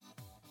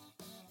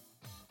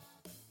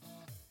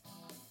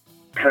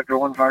Sector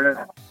 1 Friday.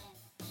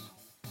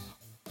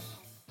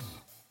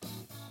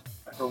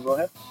 So go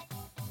ahead.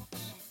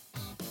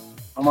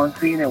 I'm on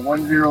scene at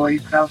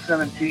 108 South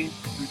 17.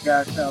 We've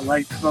got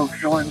light smoke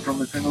showing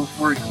from a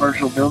single-story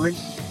commercial building.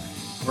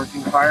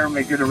 Working fire,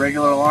 make it a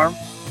regular alarm.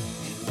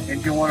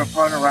 Engine 1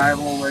 upon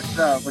arrival. Let's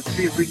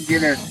see if we can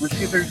get it. Let's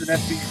see if there's an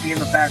FCC in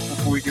the back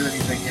before we do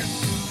anything here.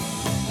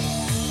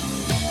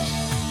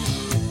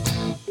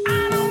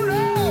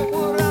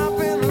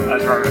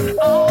 That's right.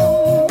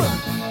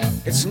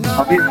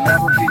 I'll be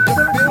establishing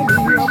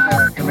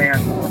 17th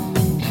command.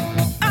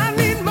 I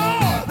need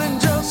more than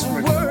just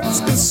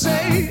words to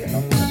say.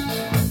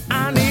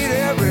 I need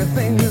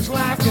everything this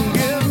life can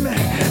give me.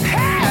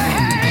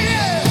 Hey,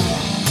 yeah.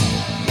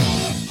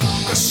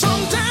 'Cause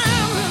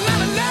sometimes it's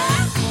not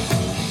enough.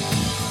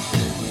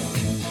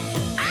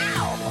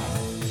 Ow.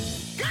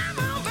 Come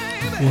on,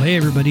 baby. Well, hey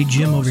everybody,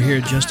 Jim over here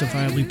at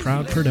Justifiably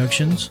Proud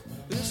Productions.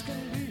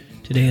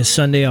 Today is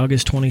Sunday,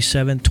 August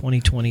 27th,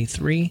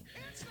 2023,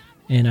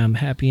 and I'm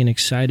happy and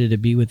excited to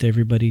be with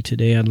everybody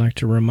today. I'd like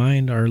to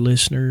remind our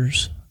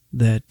listeners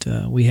that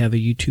we have a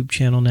YouTube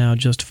channel now,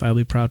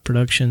 Justifiably Proud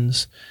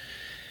Productions,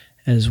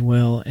 as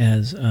well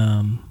as,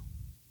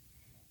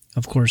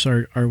 of course,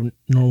 our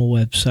normal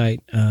website,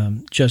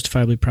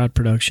 Justifiably Proud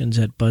Productions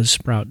at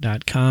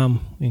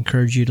buzzsprout.com. We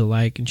encourage you to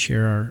like and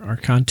share our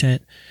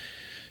content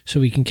so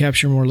we can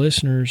capture more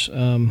listeners.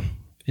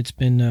 It's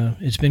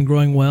been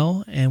growing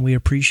well, and we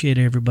appreciate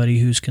everybody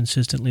who's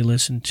consistently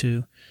listened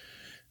to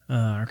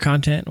our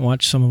content and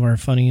watched some of our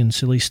funny and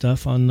silly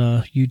stuff on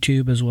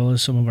YouTube, as well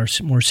as some of our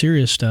more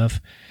serious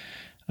stuff.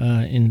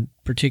 In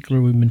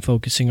particular, we've been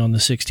focusing on the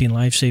 16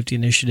 life safety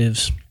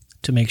initiatives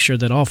to make sure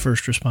that all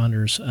first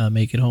responders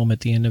make it home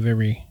at the end of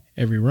every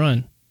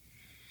run.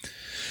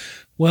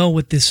 Well,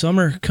 with this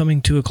summer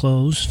coming to a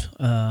close,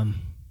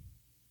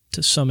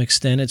 to some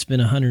extent, it's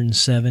been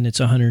 107. It's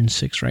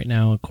 106 right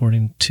now,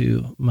 according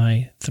to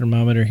my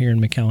thermometer here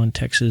in McAllen,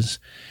 Texas.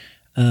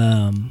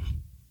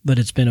 But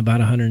it's been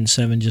about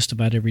 107 just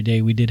about every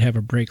day. We did have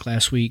a break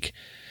last week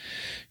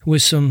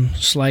with some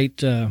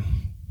slight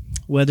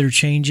weather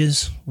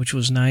changes, which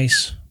was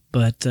nice.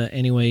 But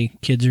anyway,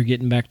 kids are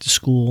getting back to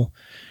school.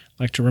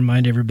 I like to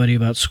remind everybody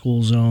about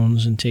school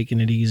zones and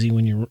taking it easy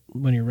when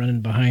you're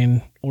running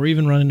behind or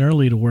even running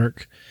early to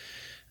work.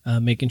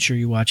 Making sure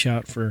you watch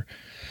out for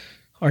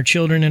our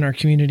children in our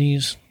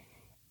communities.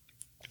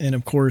 And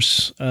of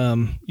course,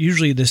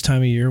 usually this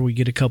time of year, we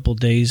get a couple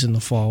days in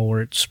the fall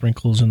where it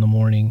sprinkles in the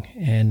morning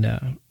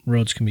and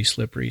roads can be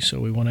slippery.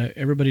 So we want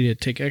everybody to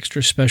take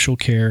extra special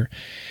care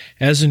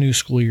as the new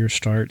school year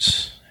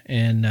starts.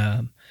 And,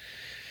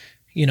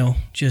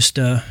 just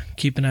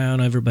keep an eye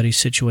on everybody's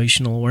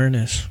situational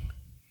awareness.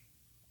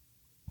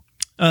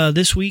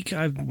 This week,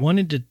 I've been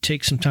wanting to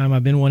take some time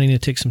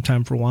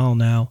for a while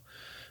now,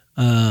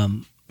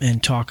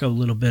 and talk a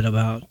little bit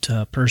about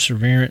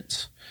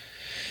perseverance.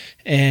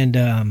 And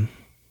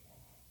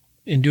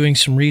in doing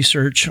some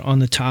research on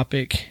the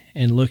topic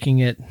and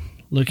looking at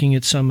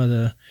some of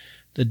the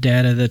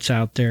data that's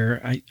out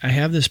there, I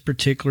have this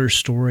particular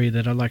story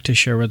that I'd like to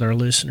share with our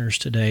listeners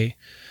today.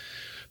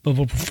 But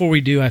before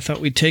we do, I thought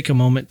we'd take a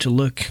moment to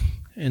look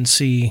and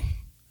see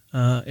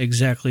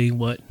exactly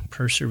what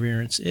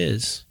perseverance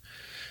is.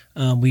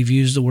 We've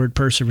used the word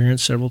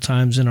perseverance several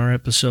times in our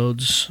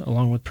episodes,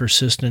 along with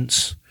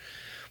persistence.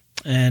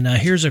 And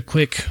here's a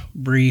quick,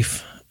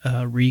 brief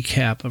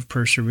recap of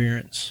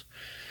perseverance.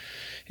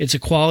 It's a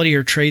quality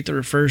or trait that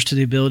refers to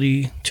the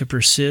ability to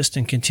persist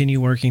and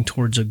continue working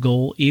towards a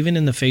goal, even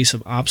in the face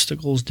of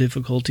obstacles,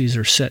 difficulties,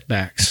 or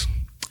setbacks.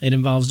 It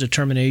involves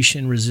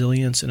determination,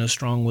 resilience, and a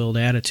strong-willed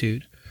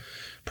attitude.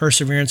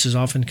 Perseverance is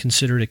often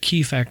considered a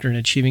key factor in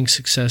achieving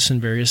success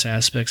in various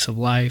aspects of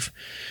life,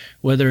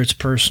 whether it's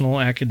personal,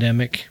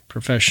 academic,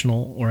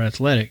 professional, or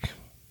athletic.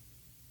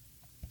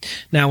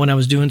 Now, when I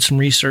was doing some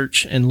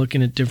research and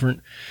looking at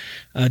different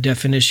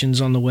definitions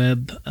on the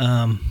web,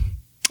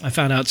 I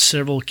found out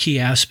several key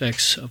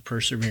aspects of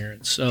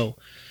perseverance. So,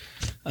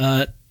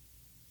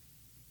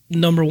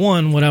 number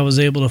one, what I was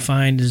able to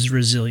find is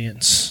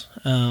resilience.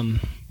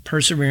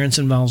 Perseverance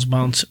involves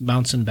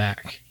bouncing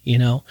back,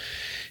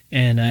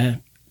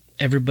 and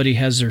everybody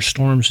has their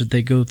storms that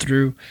they go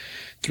through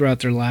throughout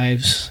their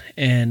lives,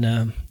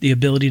 and the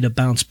ability to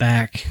bounce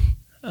back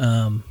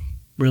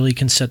really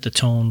can set the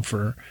tone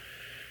for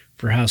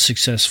how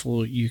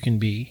successful you can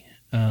be.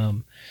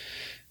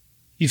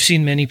 You've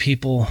seen many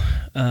people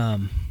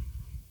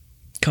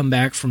come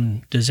back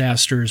from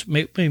disasters,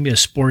 maybe a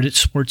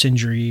sports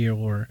injury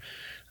or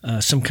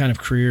some kind of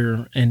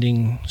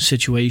career-ending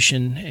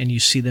situation, and you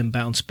see them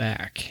bounce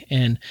back.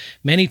 And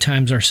many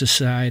times our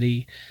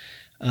society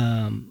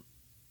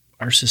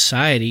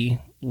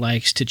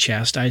likes to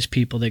chastise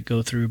people that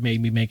go through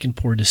maybe making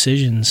poor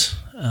decisions,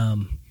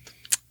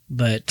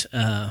 but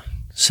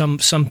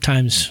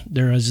sometimes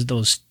there is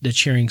the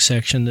cheering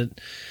section that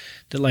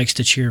likes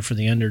to cheer for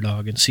the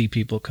underdog and see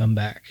people come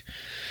back.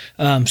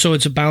 So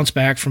it's a bounce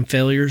back from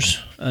failures,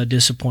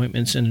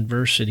 disappointments, and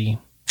adversity.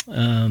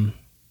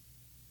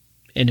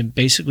 and it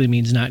basically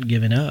means not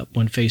giving up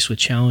when faced with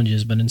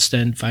challenges, but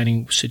instead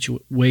finding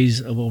ways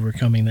of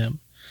overcoming them.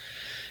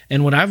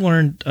 And what I've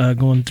learned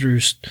going through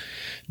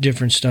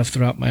different stuff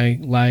throughout my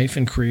life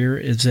and career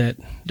is that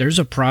there's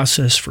a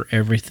process for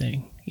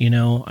everything. You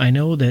know, I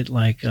know that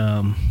like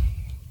I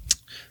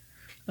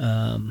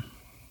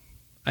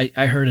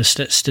heard a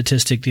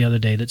statistic the other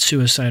day that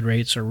suicide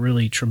rates are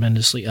really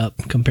tremendously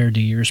up compared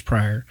to years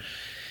prior.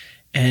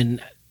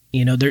 And,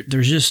 you know,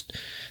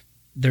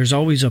 there's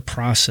always a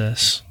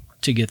process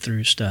to get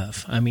through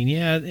stuff. I mean,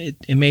 yeah,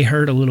 it may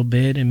hurt a little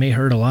bit. It may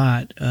hurt a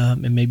lot.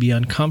 It may be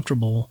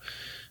uncomfortable.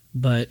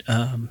 But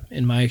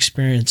in my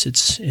experience,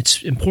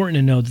 it's important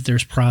to know that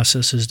there's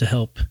processes to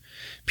help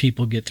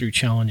people get through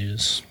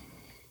challenges.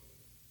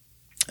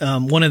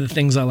 One of the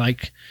things I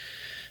like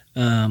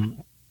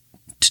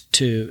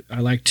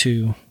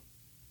to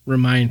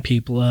remind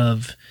people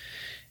of,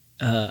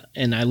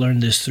 and I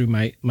learned this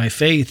through my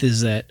faith,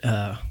 is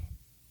that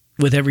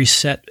with every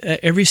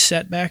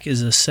setback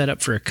is a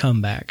setup for a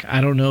comeback.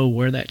 I don't know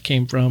where that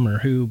came from or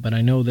who, but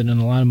I know that in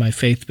a lot of my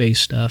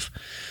faith-based stuff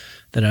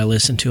that I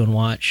listen to and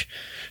watch,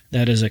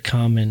 that is a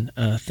common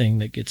thing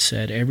that gets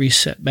said. Every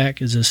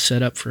setback is a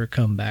setup for a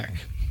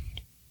comeback.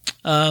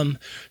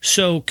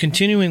 So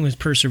continuing with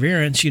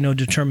perseverance, you know,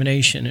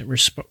 determination, it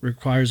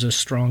requires a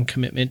strong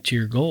commitment to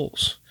your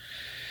goals.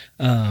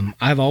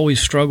 I've always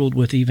struggled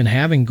with even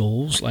having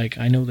goals. Like,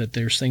 I know that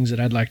there's things that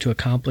I'd like to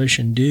accomplish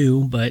and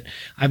do, but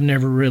I've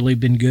never really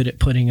been good at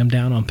putting them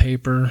down on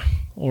paper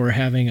or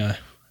having a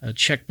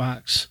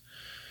checkbox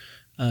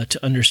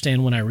to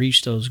understand when I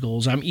reach those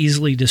goals. I'm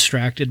easily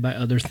distracted by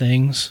other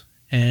things,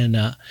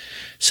 and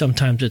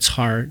sometimes it's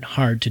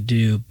hard to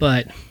do.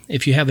 But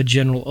if you have a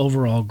general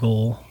overall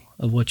goal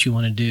of what you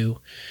want to do,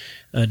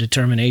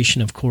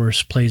 determination, of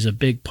course, plays a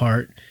big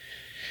part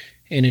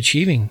in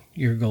achieving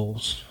your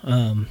goals.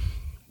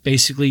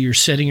 Basically, you're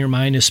setting your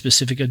mind to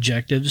specific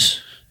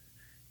objectives,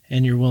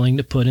 and you're willing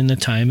to put in the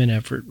time and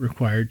effort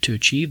required to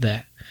achieve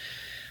that.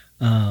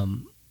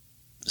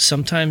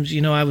 Sometimes,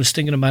 you know, I was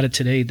thinking about it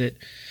today that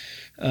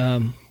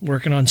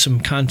working on some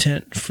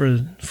content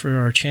for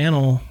our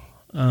channel,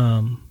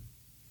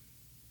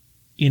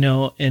 you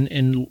know,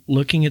 and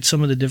looking at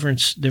some of the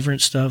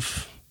different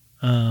stuff,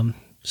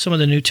 some of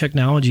the new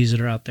technologies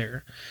that are out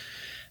there.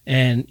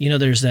 And, you know,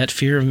 there's that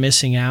fear of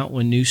missing out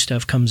when new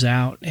stuff comes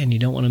out, and you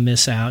don't want to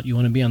miss out. You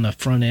want to be on the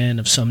front end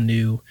of some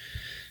new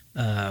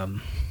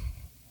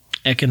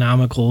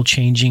economical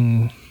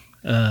changing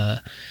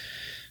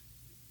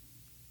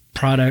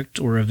product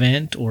or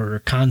event or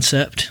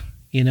concept,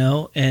 you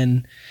know.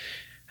 And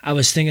I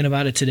was thinking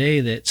about it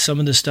today that some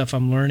of the stuff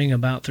I'm learning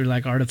about through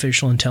like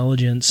artificial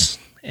intelligence,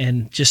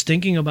 and just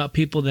thinking about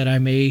people that I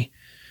may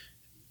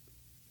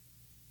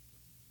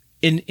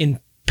in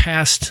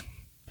past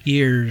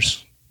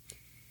years,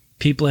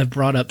 people have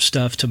brought up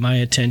stuff to my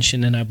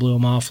attention and I blew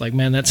them off like,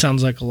 man, that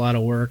sounds like a lot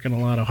of work and a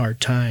lot of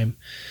hard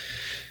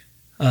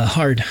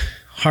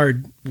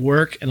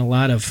work and a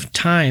lot of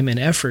time and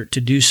effort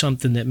to do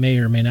something that may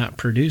or may not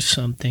produce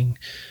something.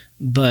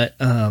 But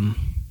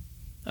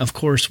of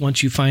course,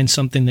 once you find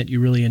something that you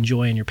really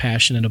enjoy and you're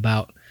passionate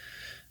about,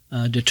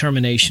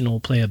 determination will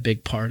play a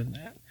big part in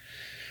that.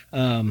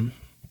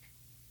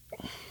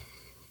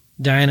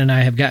 Diane and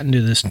I have gotten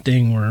to this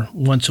thing where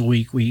once a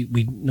week, we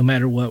no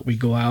matter what, we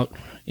go out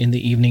in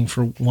the evening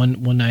for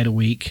one night a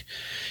week.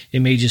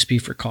 It may just be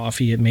for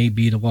coffee. It may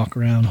be to walk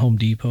around Home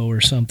Depot or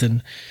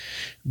something.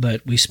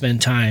 But we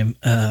spend time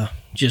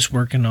just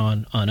working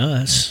on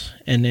us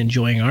and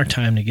enjoying our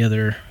time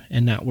together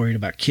and not worried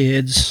about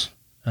kids,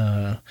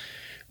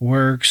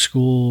 work,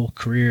 school,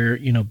 career,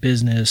 you know,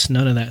 business,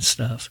 none of that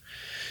stuff.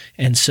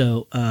 And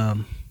so I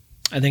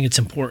think it's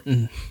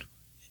important.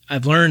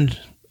 I've learned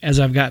as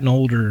I've gotten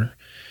older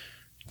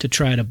to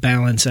try to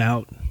balance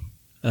out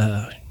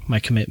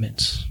my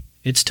commitments.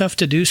 It's tough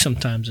to do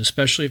sometimes,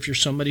 especially if you're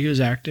somebody who's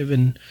active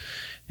and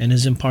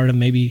is in part of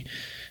maybe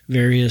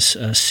various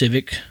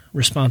civic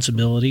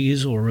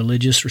responsibilities or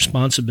religious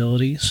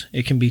responsibilities.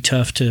 It can be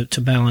tough to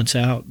balance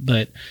out,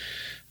 but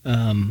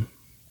I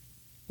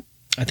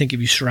think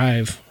if you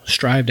strive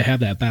to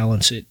have that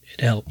balance, it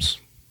helps.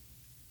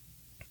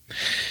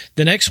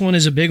 The next one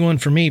is a big one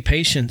for me,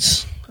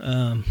 patience.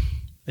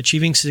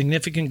 Achieving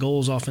significant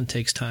goals often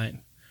takes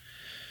time.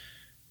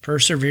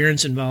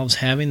 Perseverance involves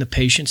having the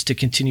patience to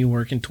continue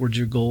working towards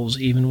your goals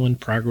even when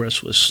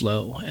progress was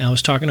slow. And I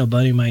was talking to a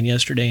buddy of mine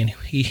yesterday, and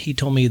he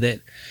told me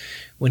that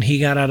when he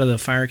got out of the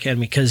fire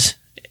academy, because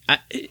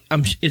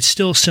it's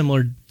still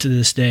similar to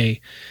this day,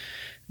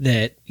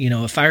 that, you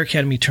know, a fire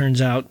academy turns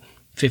out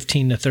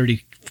 15 to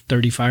 30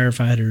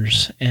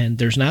 firefighters, and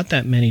there's not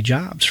that many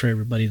jobs for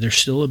everybody. There's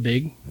still a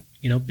big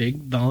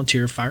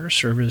volunteer fire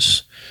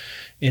service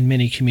in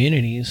many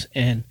communities.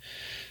 And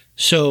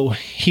so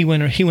he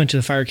went to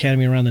the fire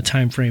academy around the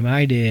time frame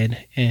I did,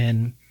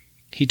 and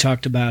he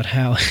talked about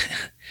how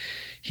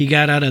he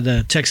got out of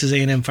the Texas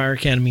A&M Fire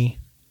Academy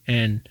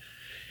and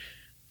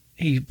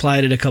he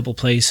applied at a couple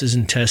places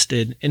and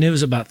tested, and it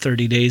was about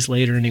 30 days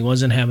later and he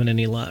wasn't having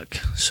any luck.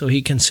 So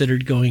he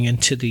considered going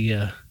into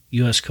the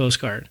U.S. Coast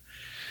Guard.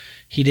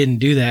 he didn't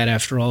do that.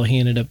 After all, he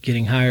ended up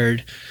getting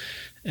hired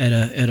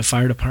at a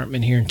fire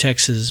department here in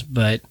Texas.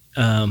 But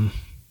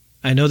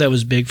I know that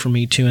was big for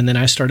me too. And then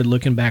I started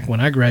looking back when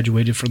I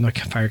graduated from the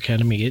fire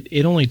academy.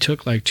 It only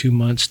took like 2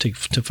 months to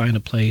find a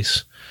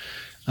place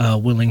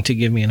willing to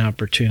give me an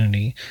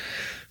opportunity.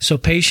 So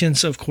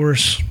patience, of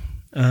course,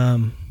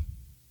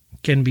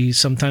 can be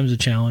sometimes a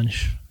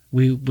challenge.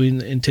 We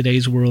in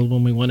today's world,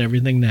 when we want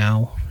everything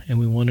now and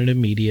we want it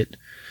immediate,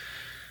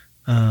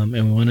 and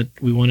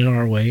we want it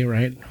our way,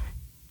 right?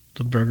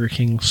 The Burger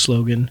King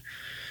slogan.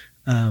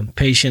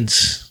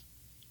 Patience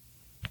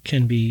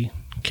can be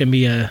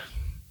a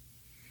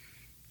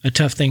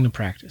tough thing to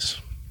practice.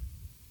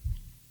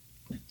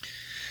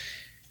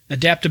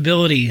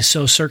 Adaptability.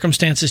 So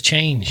circumstances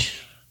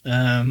change.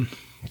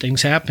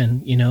 Things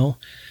happen,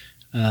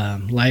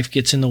 life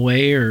gets in the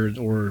way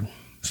or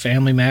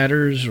family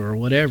matters or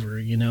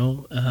whatever,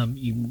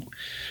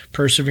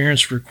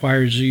 perseverance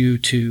requires you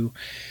to,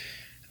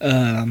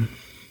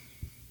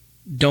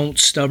 don't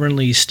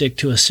stubbornly stick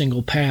to a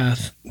single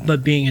path,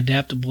 but being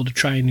adaptable to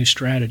try new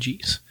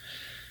strategies.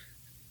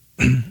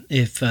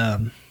 If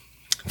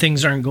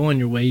things aren't going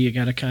your way, you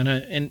got to kind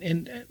of,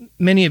 and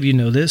many of you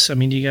know this,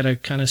 you got to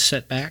kind of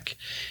set back,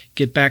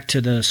 get back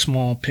to the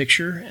small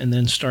picture, and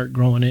then start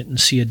growing it and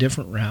see a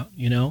different route,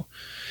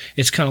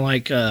 It's kind of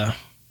like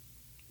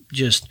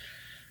just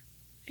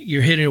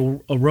you're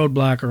hitting a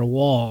roadblock or a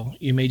wall.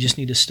 You may just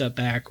need to step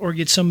back or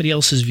get somebody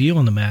else's view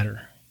on the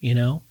matter,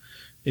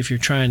 If you're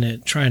trying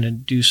to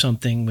do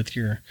something with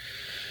your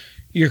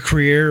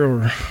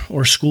career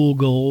or school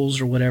goals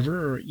or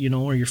whatever, or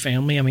your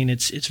family.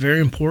 It's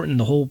very important.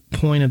 The whole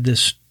point of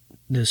this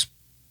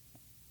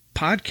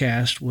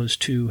podcast was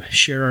to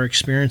share our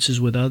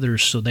experiences with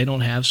others so they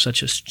don't have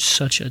such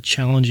a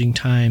challenging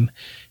time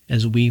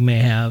as we may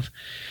have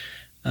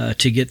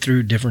to get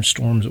through different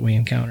storms that we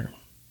encounter.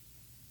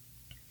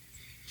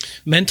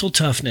 Mental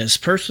toughness.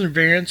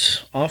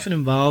 Perseverance often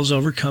involves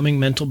overcoming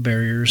mental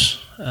barriers,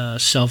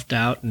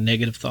 self-doubt, and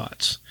negative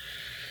thoughts.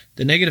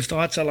 The negative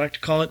thoughts, I like to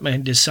call it my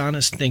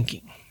dishonest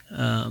thinking.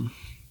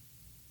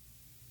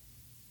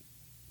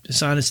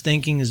 Dishonest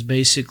thinking is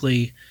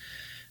basically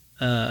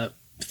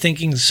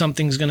thinking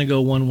something's going to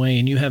go one way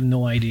and you have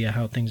no idea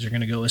how things are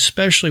going to go,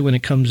 especially when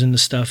it comes into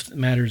stuff that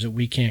matters that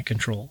we can't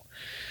control.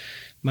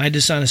 My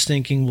dishonest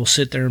thinking will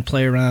sit there and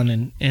play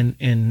around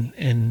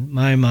in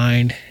my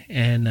mind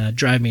and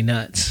drive me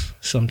nuts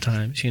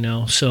sometimes,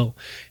 So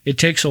it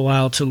takes a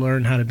while to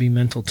learn how to be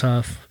mental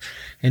tough.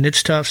 And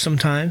it's tough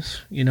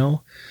sometimes,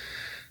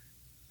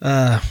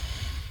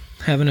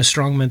 having a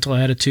strong mental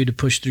attitude to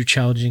push through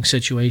challenging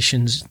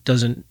situations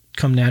doesn't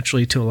come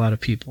naturally to a lot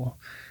of people.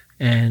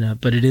 And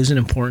but it is an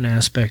important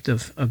aspect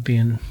of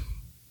being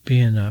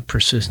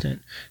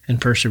persistent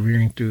and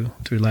persevering through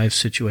life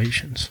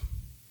situations.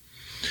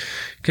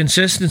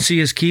 Consistency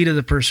is key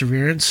to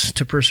perseverance.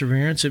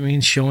 It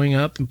means showing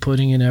up and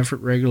putting in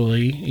effort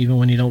regularly, even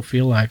when you don't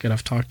feel like it.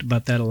 I've talked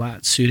about that a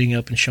lot, suiting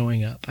up and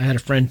showing up. I had a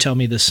friend tell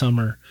me this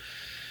summer,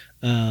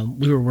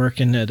 we were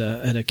working at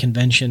a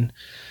convention,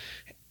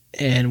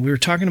 and we were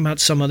talking about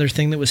some other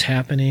thing that was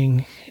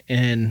happening,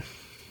 and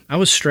I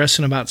was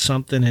stressing about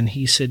something, and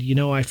he said,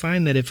 I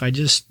find that if I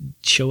just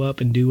show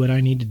up and do what I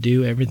need to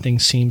do, everything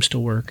seems to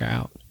work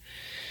out.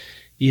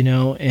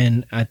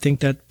 And I think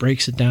that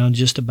breaks it down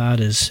just about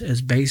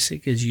as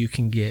basic as you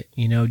can get,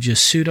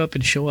 just suit up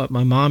and show up.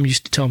 My mom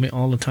used to tell me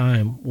all the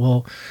time,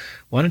 well,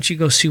 why don't you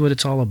go see what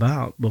it's all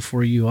about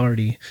before you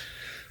already,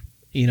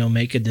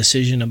 make a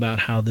decision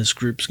about how this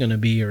group's going to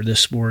be or this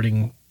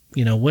sporting,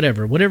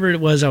 whatever it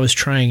was I was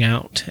trying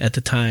out at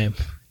the time.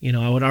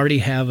 I would already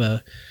have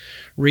a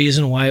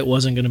reason why it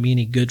wasn't going to be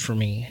any good for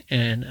me.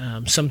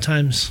 And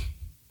sometimes,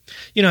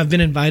 I've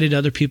been invited to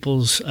other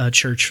people's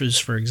churches,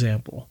 for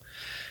example.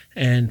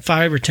 And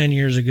 5 or 10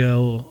 years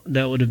ago,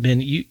 that would have been,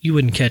 you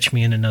wouldn't catch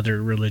me in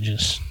another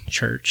religious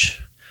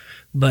church.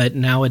 But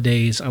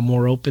nowadays, I'm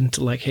more open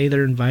to hey,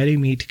 they're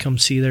inviting me to come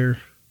see their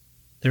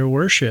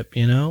worship,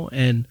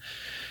 And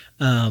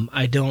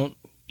I don't,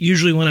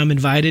 usually when I'm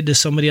invited to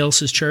somebody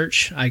else's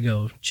church, I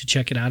go to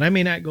check it out. I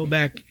may not go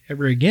back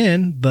ever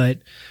again, but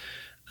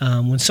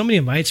when somebody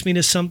invites me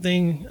to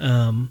something,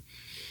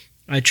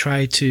 I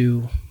try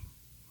to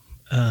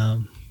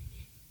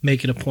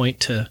make it a point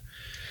to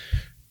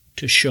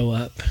show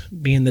up,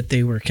 being that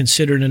they were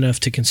considerate enough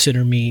to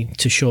consider me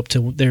to show up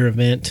to their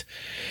event.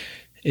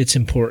 It's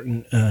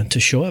important to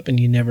show up, and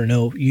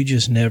you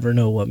just never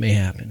know what may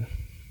happen.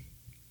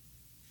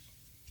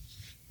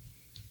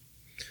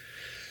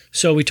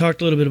 So we talked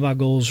a little bit about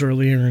goals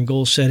earlier, and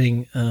goal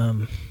setting.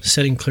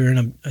 Setting clear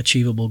and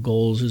achievable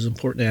goals is an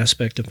important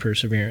aspect of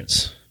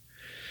perseverance.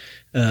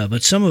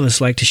 But some of us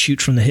like to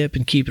shoot from the hip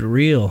and keep it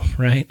real,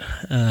 right?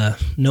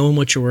 Knowing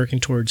what you're working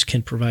towards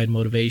can provide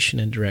motivation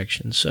and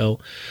direction. So,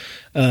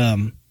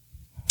 of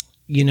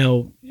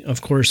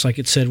course, like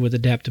it said, with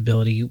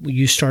adaptability,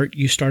 you start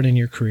in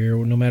your career,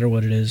 no matter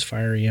what it is,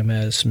 fire,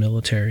 EMS,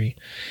 military,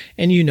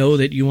 and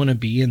that you want to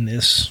be in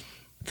this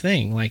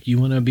thing. Like you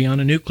want to be on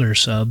a nuclear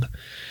sub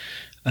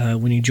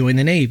when you join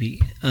the Navy.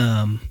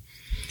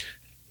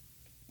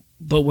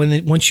 But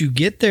once you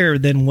get there,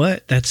 then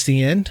what? That's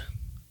the end,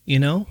 you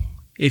know?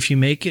 If you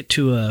make it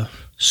to a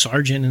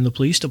sergeant in the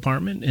police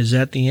department, is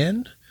that the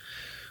end?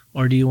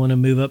 Or do you want to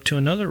move up to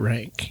another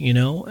rank, you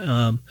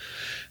know?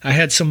 I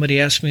had somebody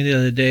ask me the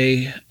other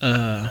day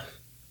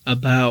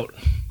about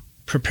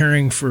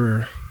preparing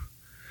for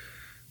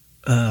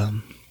what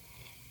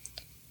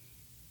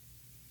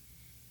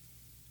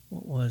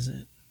was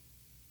it?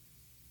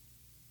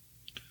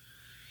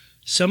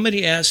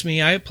 Somebody asked me,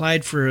 I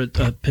applied for a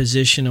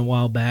position a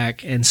while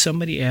back, and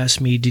somebody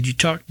asked me, did you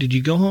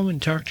go home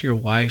and talk to your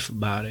wife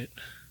about it?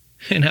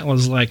 And I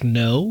was like,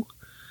 no.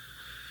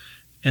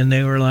 And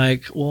they were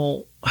like,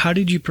 well, how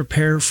did you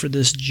prepare for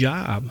this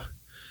job?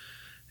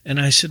 And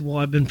I said, well,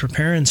 I've been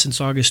preparing since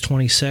August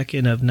 22nd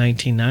of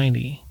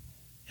 1990.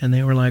 And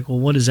they were like, well,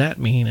 what does that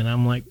mean? And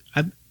I'm like,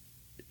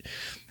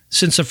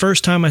 since the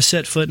first time I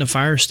set foot in a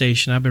fire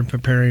station, I've been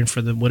preparing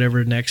for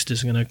whatever next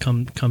is going to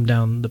come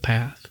down the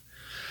path.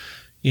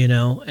 You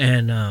know,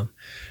 and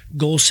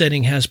goal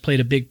setting has played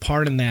a big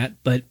part in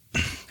that. But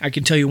I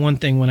can tell you one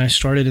thing, when I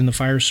started in the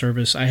fire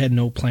service, I had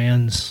no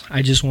plans.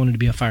 I just wanted to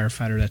be a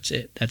firefighter. That's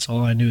it. That's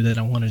all I knew that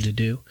I wanted to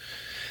do.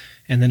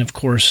 And then, of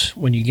course,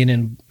 when you get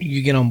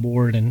on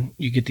board and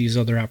you get these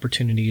other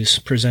opportunities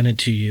presented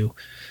to you,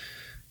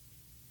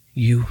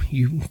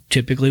 you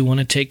typically want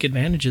to take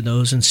advantage of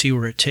those and see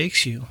where it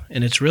takes you.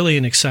 And it's really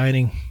an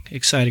exciting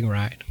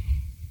ride.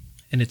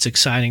 And it's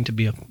exciting to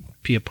be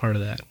a part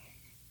of that.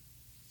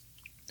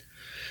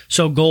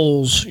 So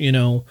goals, you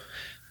know,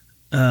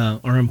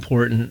 are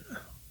important.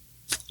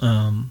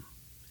 And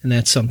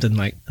that's something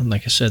like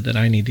I said, that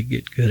I need to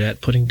get good at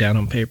putting down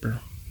on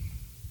paper.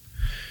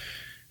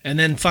 And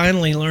then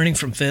finally, learning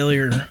from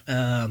failure.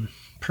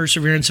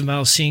 Perseverance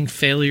involves seeing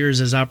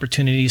failures as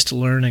opportunities to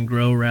learn and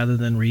grow rather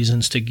than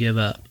reasons to give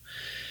up.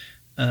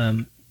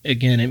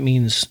 Again, it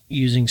means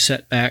using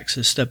setbacks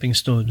as stepping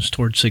stones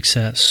towards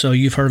success. So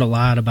you've heard a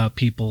lot about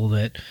people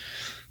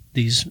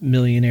these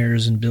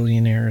millionaires and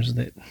billionaires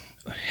that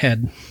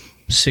had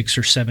 6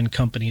 or 7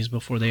 companies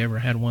before they ever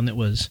had one that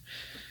was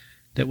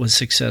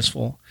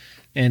successful.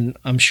 And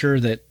I'm sure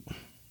that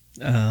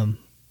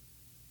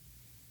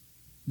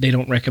they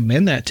don't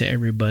recommend that to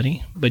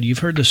everybody, but you've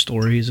heard the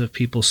stories of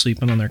people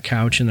sleeping on their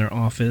couch in their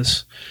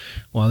office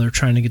while they're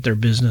trying to get their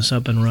business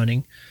up and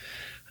running,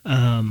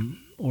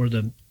 or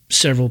the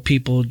several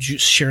people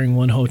sharing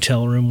one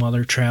hotel room while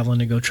they're traveling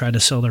to go try to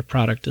sell their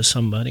product to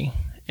somebody.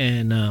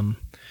 And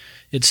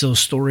it's those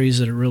stories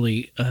that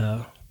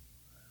are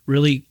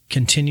really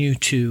continue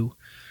to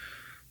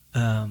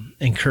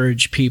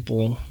encourage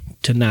people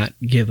to not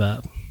give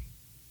up,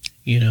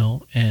 you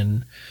know,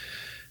 and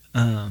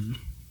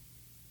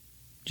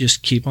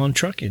just keep on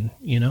trucking,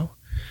 you know.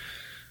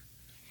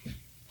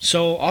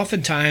 So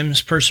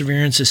oftentimes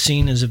perseverance is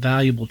seen as a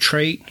valuable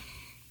trait.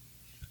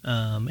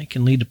 It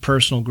can lead to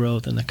personal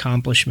growth and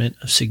accomplishment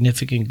of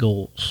significant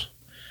goals.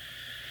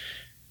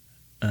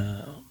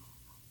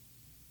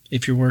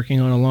 If you're working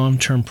on a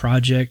long-term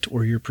project,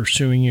 or you're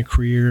pursuing a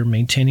career,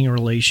 maintaining a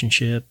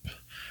relationship,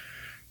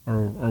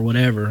 or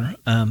whatever,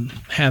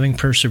 having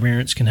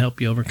perseverance can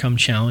help you overcome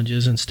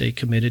challenges and stay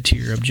committed to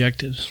your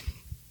objectives.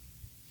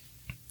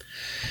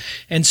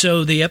 And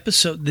so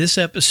this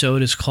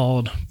episode is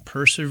called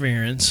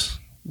Perseverance,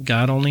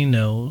 God Only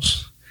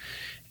Knows.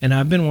 And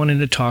I've been wanting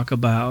to talk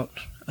about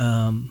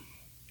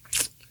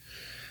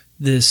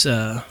this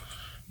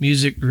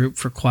music group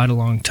for quite a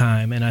long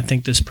time, and I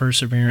think this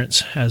perseverance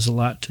has a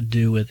lot to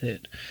do with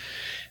it.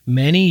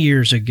 Many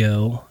years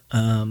ago,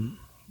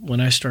 when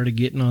I started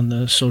getting on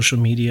the social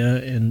media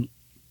and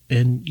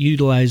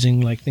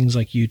utilizing like things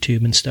like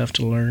YouTube and stuff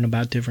to learn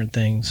about different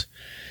things,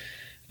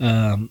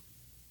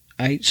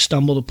 I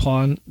stumbled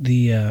upon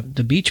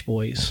the Beach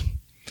Boys,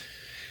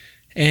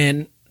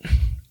 and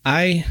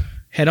I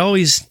had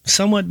always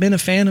somewhat been a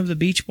fan of the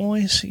Beach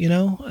Boys. You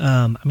know,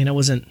 I mean, I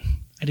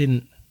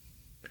didn't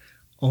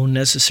own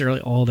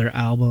necessarily all their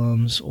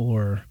albums,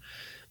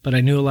 but I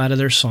knew a lot of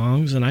their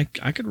songs, and I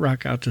could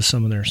rock out to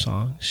some of their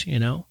songs, you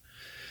know.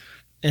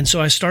 And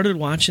so I started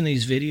watching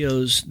these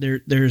videos.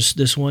 There's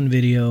this one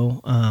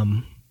video,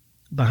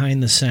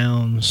 Behind the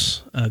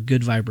Sounds,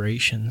 Good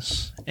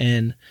Vibrations.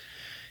 And,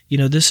 you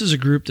know, this is a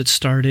group that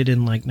started in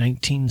like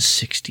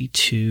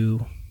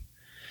 1962,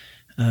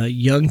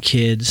 young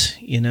kids,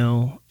 you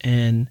know,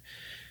 and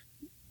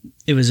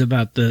it was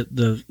about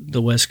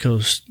the West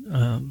Coast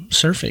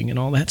surfing and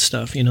all that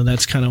stuff. You know,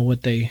 that's kind of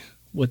what they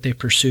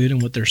pursued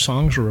and what their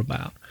songs were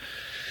about.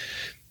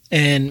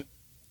 And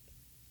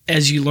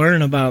as you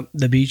learn about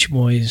the Beach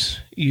Boys,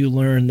 you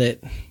learn that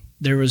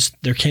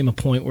there came a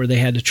point where they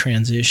had to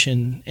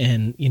transition,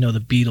 and, you know, the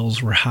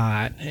Beatles were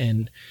hot,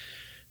 and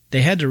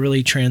they had to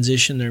really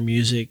transition their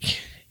music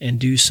and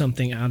do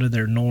something out of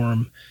their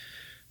norm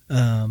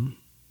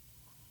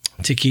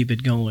to keep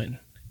it going.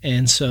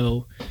 And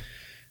so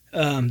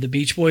the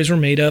Beach Boys were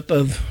made up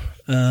of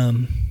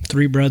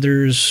 3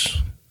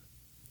 brothers,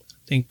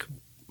 I think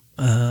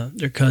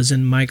their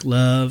cousin Mike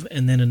Love,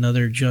 and then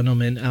another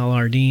gentleman, Al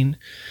Ardeen.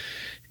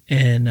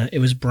 And it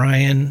was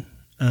Brian,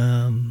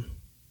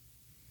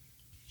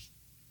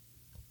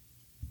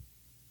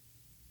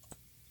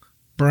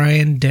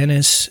 Brian,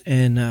 Dennis,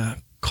 and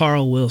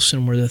Carl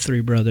Wilson were the three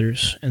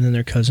brothers, and then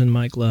their cousin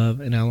Mike Love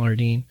and Al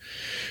Ardeen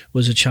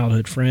was a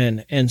childhood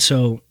friend. And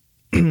so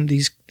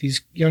these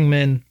young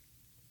men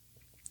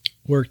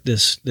worked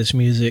this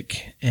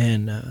music,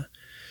 and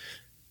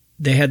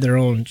they had their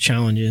own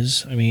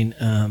challenges. I mean,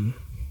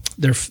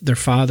 their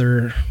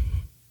father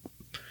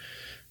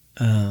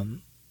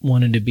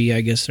wanted to be,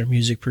 I guess, their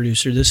music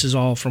producer. This is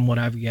all from what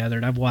I've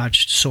gathered. I've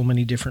watched so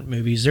many different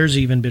movies. There's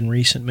even been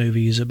recent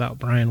movies about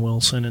Brian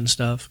Wilson and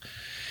stuff.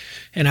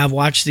 And I've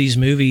watched these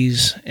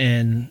movies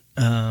and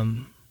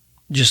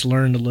just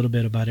learned a little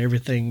bit about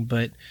everything.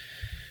 But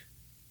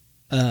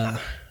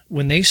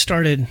when they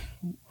started,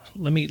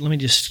 let me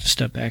just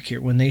step back here.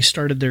 When they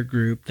started their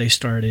group, they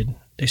started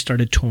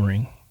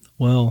touring.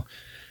 Well,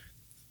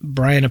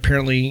 Brian,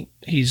 apparently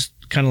he's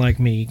kind of like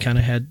me, kind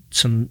of had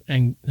some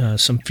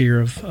fear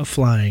of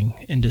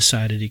flying and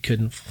decided he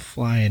couldn't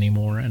fly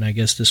anymore. And I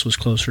guess this was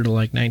closer to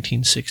like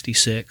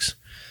 1966.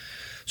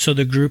 So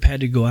the group had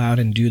to go out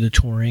and do the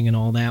touring and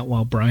all that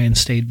while Brian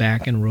stayed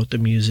back and wrote the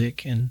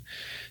music and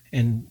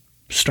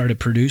started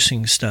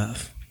producing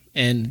stuff.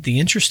 And the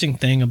interesting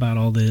thing about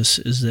all this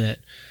is that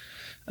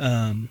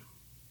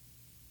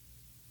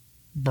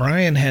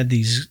Brian had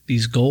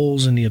these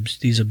goals and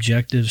these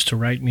objectives to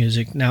write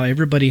music. Now,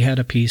 everybody had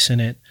a piece in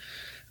it.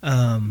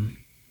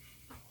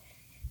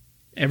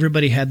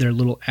 Everybody had their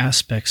little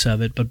aspects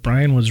of it, but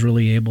Brian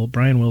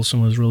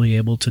Wilson was really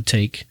able to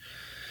take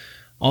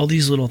all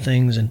these little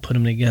things and put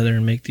them together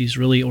and make these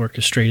really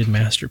orchestrated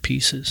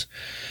masterpieces.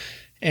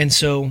 And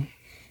so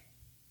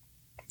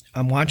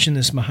I'm watching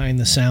this behind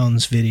the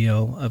sounds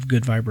video of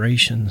Good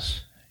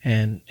Vibrations,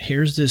 and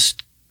here's this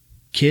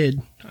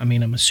kid. I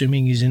mean, I'm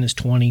assuming he's in his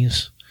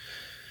 20s,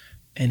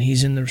 and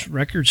he's in the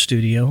record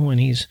studio,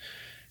 and he's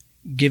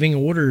giving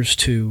orders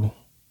to,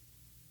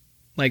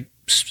 like,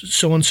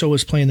 so-and-so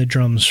was playing the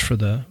drums for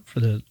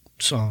the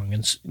song,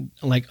 and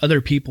like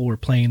other people were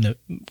creating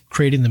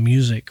the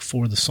music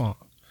for the song.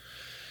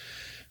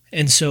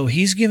 And so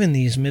he's given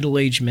these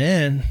middle-aged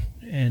men,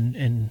 and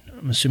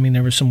I'm assuming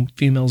there were some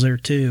females there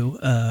too,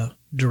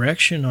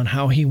 direction on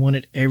how he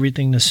wanted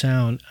everything to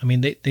sound. I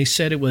mean, they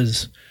said it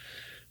was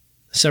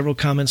several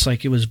comments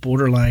like it was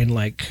borderline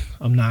like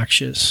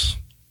obnoxious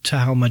to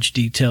how much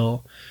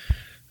detail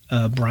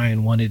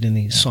Brian wanted in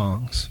these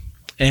songs.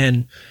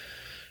 And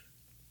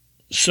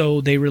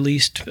so they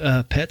released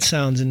Pet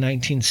Sounds in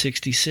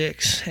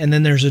 1966. And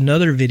then there's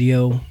another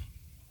video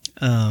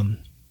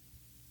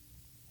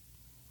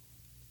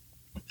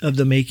of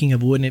the making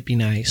of Wouldn't It Be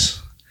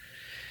Nice?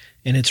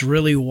 And it's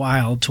really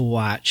wild to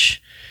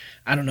watch.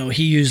 I don't know,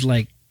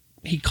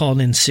 he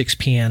called in 6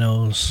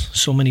 pianos,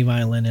 so many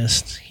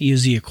violinists. He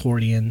used the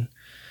accordion.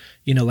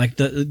 You know, like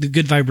the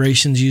Good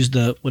Vibrations used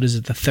the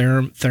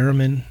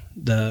theremin,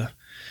 the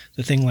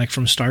thing like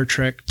from Star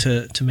Trek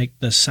to make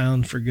the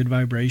sound for Good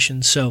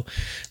Vibrations. So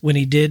when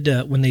they did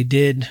Wouldn't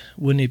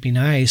It Be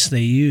Nice, they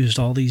used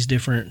all these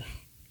different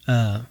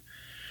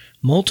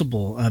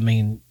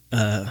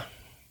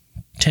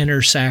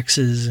tenor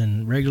saxes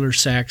and regular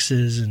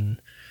saxes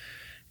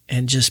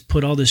and just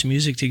put all this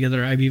music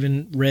together. I've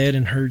even read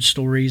and heard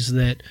stories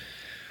that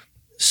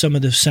some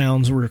of the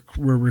sounds were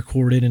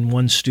recorded in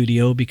one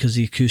studio because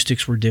the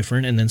acoustics were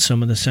different, and then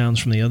some of the sounds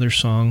from the other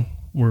song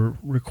were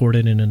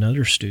recorded in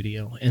another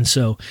studio. And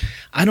so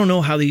I don't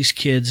know how these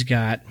kids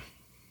got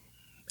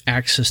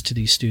access to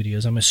these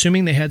studios. I'm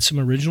assuming they had some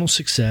original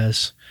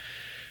success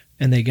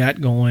and they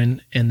got going,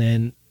 and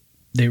then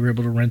they were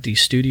able to rent these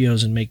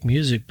studios and make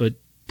music. But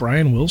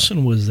Brian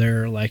Wilson was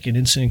there like an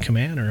incident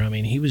commander. I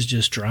mean, he was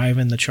just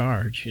driving the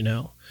charge, you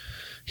know.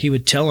 He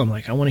would tell them,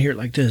 like, I want to hear it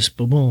like this,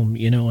 boom, boom,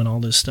 you know, and all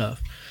this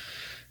stuff.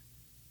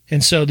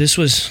 And so this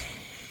was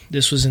in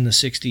the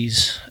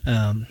 60s,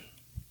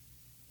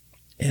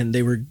 and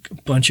they were a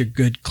bunch of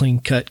good,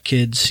 clean-cut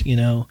kids, you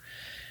know,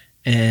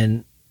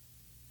 and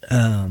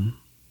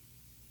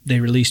they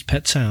released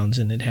Pet Sounds,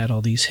 and it had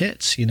all these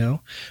hits, you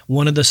know.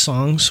 One of the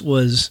songs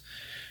was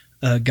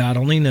God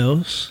Only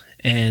Knows,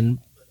 and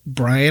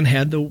Brian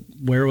had the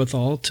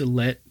wherewithal to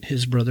let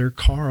his brother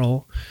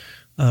Carl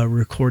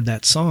record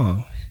that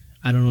song.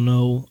 I don't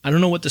know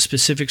what the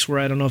specifics were.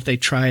 I don't know if they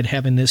tried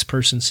having this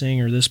person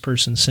sing or this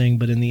person sing,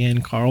 but in the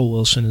end, Carl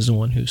Wilson is the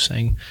one who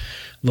sang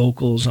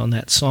vocals on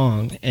that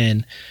song.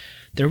 And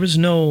there was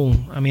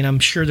I'm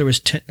sure there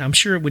was, I'm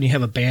sure when you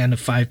have a band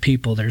of 5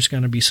 people, there's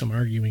going to be some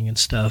arguing and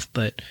stuff,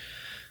 but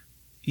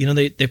you know,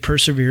 they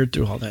persevered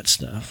through all that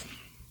stuff.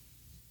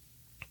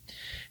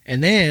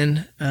 And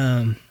then,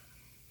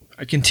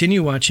 I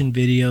continue watching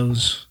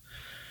videos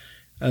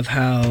of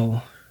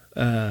how,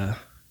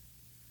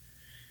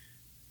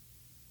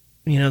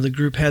 you know, the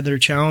group had their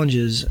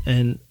challenges,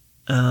 and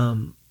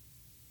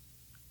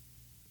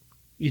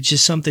it's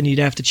just something you'd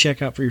have to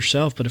check out for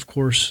yourself. But of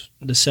course,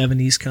 the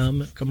 70s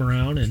come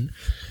around, and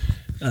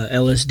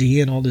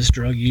LSD and all this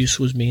drug use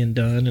was being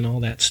done and all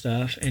that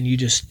stuff. And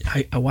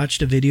I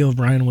watched a video of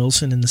Brian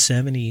Wilson in the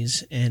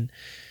 70s, and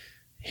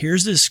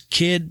here's this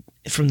kid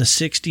from the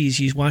 60s.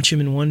 You watch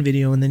him in one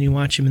video, and then you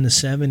watch him in the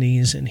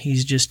 70s, and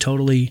he's just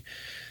totally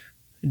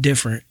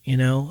different, you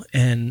know,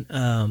 and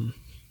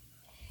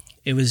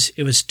it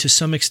was to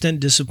some extent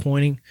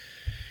disappointing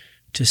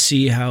to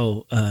see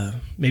how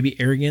maybe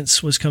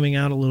arrogance was coming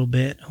out a little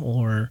bit,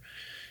 or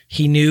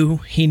he knew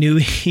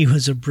he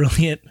was a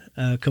brilliant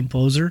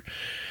composer,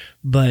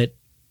 but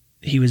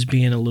he was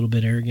being a little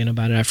bit arrogant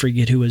about it. I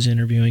forget who was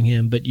interviewing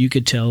him, but you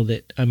could tell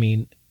that, I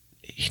mean,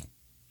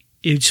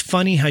 it's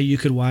funny how you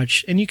could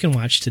watch, and you can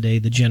watch today,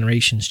 the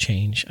generations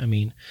change. I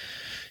mean,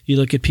 you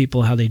look at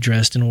people, how they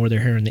dressed and wore their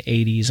hair in the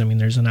 80s. I mean,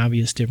 there's an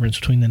obvious difference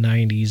between the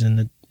 90s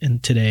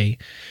and today.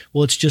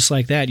 Well, it's just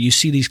like that. You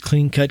see these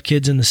clean-cut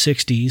kids in the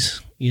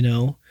 60s, you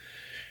know,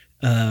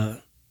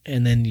 and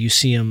then you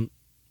see them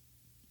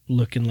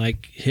looking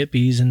like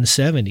hippies in the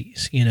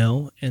 70s, you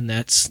know, and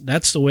that's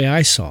the way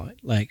I saw it.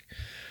 Like,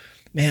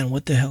 man,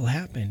 what the hell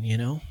happened, you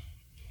know?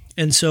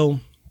 And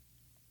so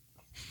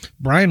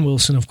Brian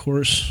Wilson, of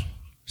course,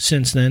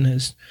 since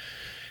then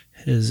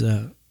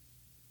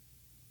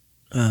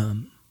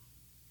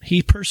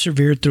he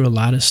persevered through a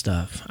lot of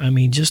stuff. I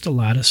mean, just a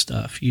lot of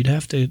stuff. You'd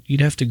have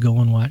to go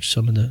and watch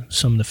some of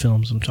the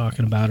films I'm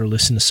talking about, or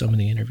listen to some of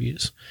the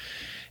interviews.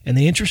 And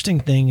the interesting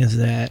thing is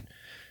that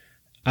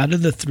out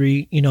of the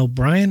three, you know,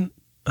 Brian,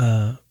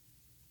 I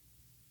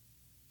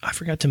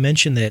forgot to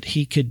mention that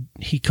he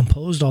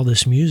composed all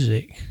this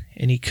music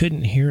and he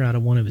couldn't hear out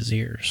of one of his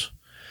ears.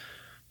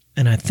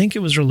 And I think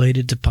it was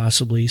related to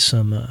possibly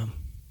some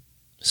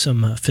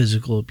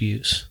physical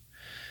abuse.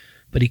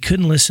 But he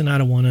couldn't listen out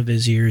of one of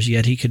his ears,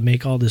 yet he could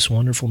make all this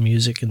wonderful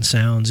music and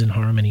sounds and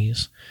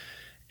harmonies.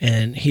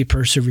 And he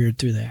persevered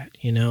through that,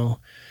 you know.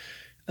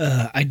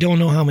 I don't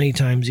know how many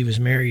times he was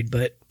married,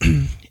 but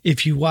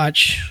if you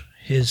watch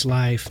his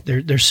life,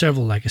 there's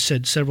several, like I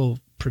said, several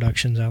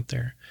productions out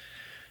there.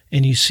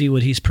 And you see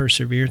what he's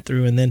persevered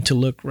through. And then to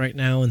look right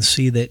now and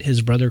see that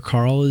his brother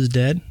Carl is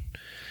dead,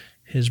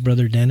 his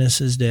brother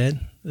Dennis is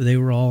dead. They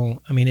were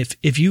all, I mean,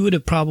 if you would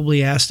have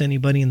probably asked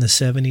anybody in the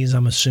 70s,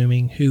 I'm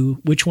assuming,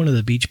 which one of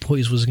the Beach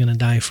Boys was going to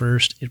die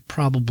first, it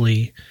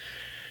probably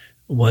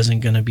wasn't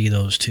going to be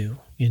those two,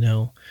 you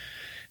know.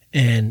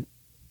 And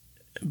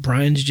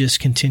Brian's just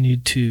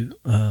continued to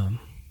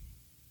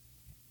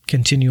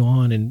continue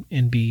on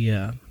and be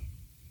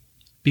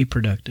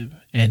productive.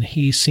 And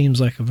he seems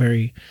like a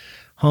very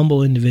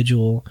humble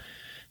individual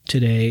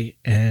today.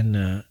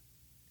 And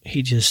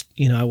he just,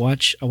 you know, I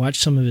watch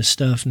some of his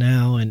stuff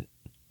now, and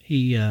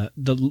he,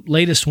 the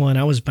latest one,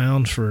 I was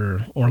bound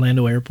for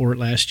Orlando Airport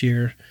last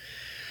year.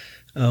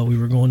 We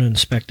were going to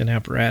inspect an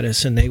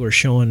apparatus, and they were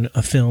showing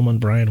a film on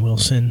Brian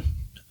Wilson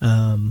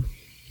on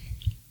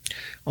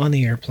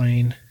the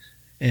airplane,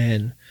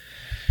 and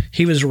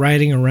he was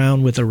riding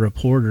around with a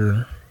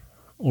reporter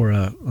or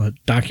a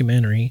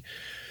documentary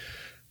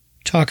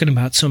talking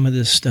about some of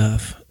this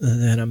stuff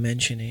that I'm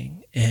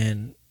mentioning.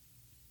 And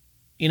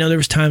you know, there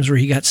was times where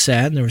he got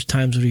sad and there was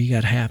times where he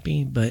got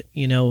happy, but,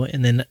 you know,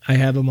 and then I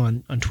have him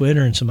on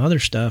Twitter and some other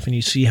stuff, and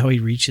you see how he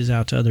reaches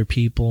out to other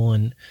people,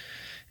 and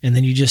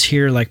then you just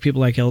hear like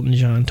people like Elton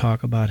John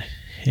talk about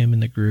him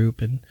in the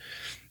group and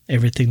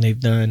everything they've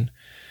done.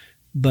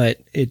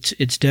 But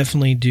it's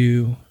definitely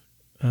due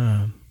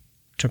to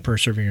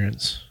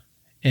perseverance.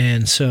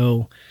 And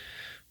so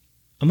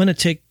I'm going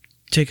to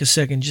take a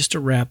second just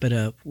to wrap it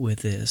up with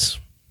this.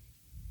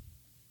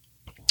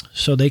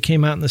 So they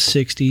came out in the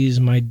 60s.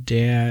 My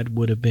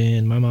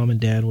mom and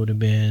dad would have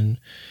been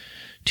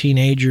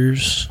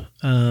teenagers.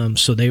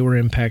 So they were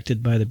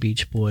impacted by the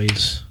Beach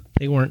Boys.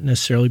 They weren't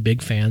necessarily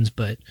big fans,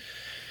 but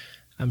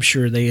I'm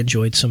sure they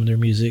enjoyed some of their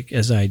music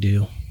as I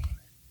do.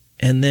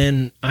 And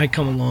then I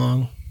come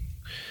along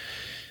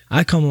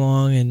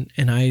and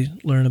I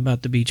learn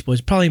about the Beach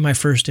Boys. Probably my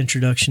first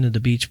introduction to the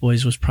Beach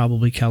Boys was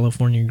probably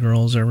California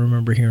Girls. I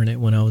remember hearing it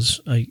when I was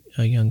a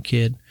young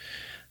kid.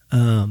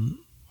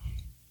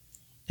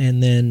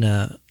 And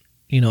then,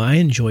 you know, I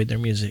enjoyed their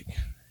music.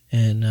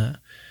 And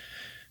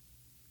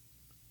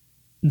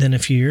then a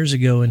few years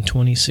ago in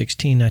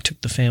 2016, I took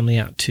the family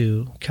out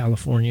to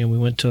California. We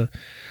went to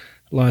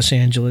Los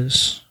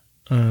Angeles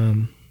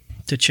to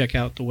check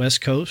out the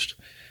West Coast.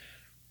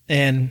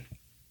 And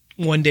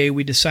one day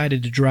we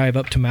decided to drive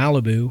up to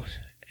Malibu,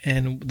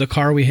 and the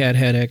car we had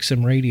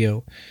XM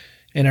radio.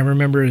 And I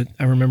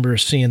remember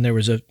seeing there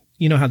was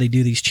you know how they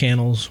do these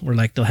channels where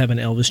like they'll have an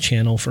Elvis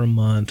channel for a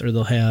month, or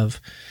they'll have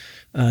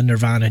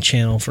Nirvana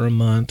channel for a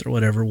month or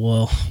whatever.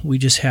 Well, we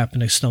just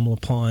happened to stumble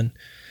upon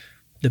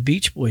the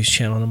Beach Boys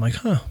channel, and I'm like,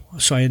 huh.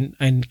 So I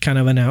kind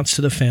of announced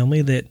to the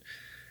family that,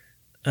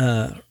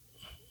 why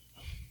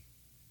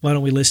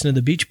don't we listen to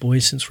the Beach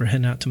Boys since we're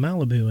heading out to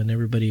Malibu? And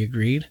everybody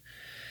agreed.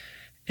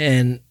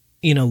 And,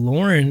 you know,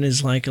 Lauren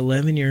is like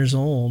 11 years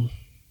old,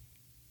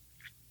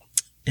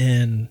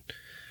 and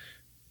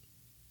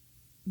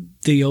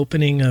the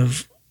opening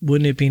of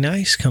Wouldn't It Be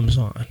Nice comes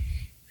on.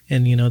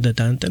 And, you know, the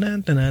dun dun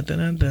dun dun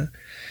dun dun.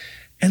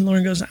 And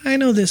Lauren goes, I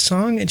know this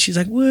song. And she's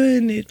like,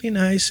 wouldn't it be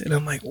nice? And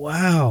I'm like,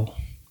 wow.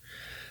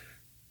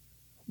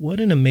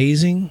 What an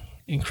amazing,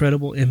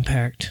 incredible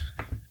impact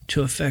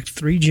to affect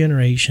 3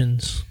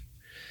 generations.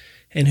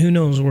 And who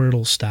knows where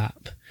it'll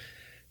stop.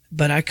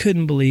 But I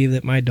couldn't believe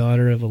that my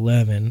daughter of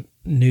 11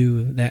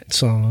 knew that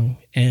song,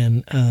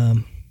 and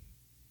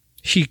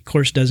she, of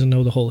course, doesn't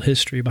know the whole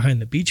history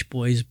behind the Beach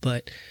Boys,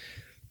 but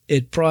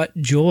it brought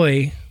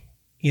joy.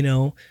 You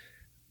know,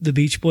 the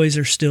Beach Boys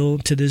are still,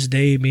 to this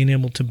day, being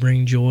able to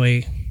bring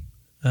joy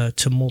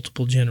to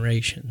multiple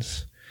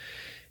generations.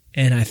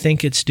 And I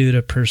think it's due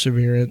to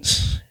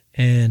perseverance.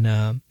 And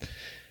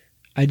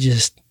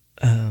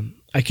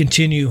I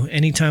continue,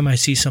 anytime I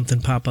see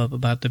something pop up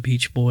about the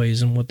Beach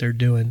Boys and what they're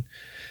doing,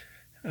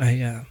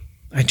 I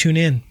tune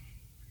in,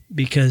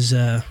 because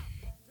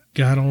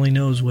God only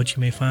knows what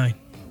you may find.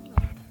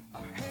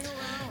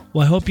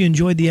 Well, I hope you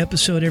enjoyed the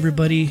episode,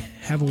 everybody.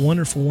 Have a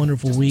wonderful,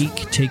 wonderful week.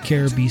 Take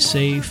care, be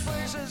safe,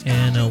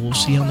 and we'll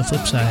see you on the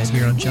flip side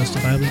here on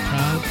Justifiably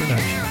Proud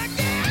Productions.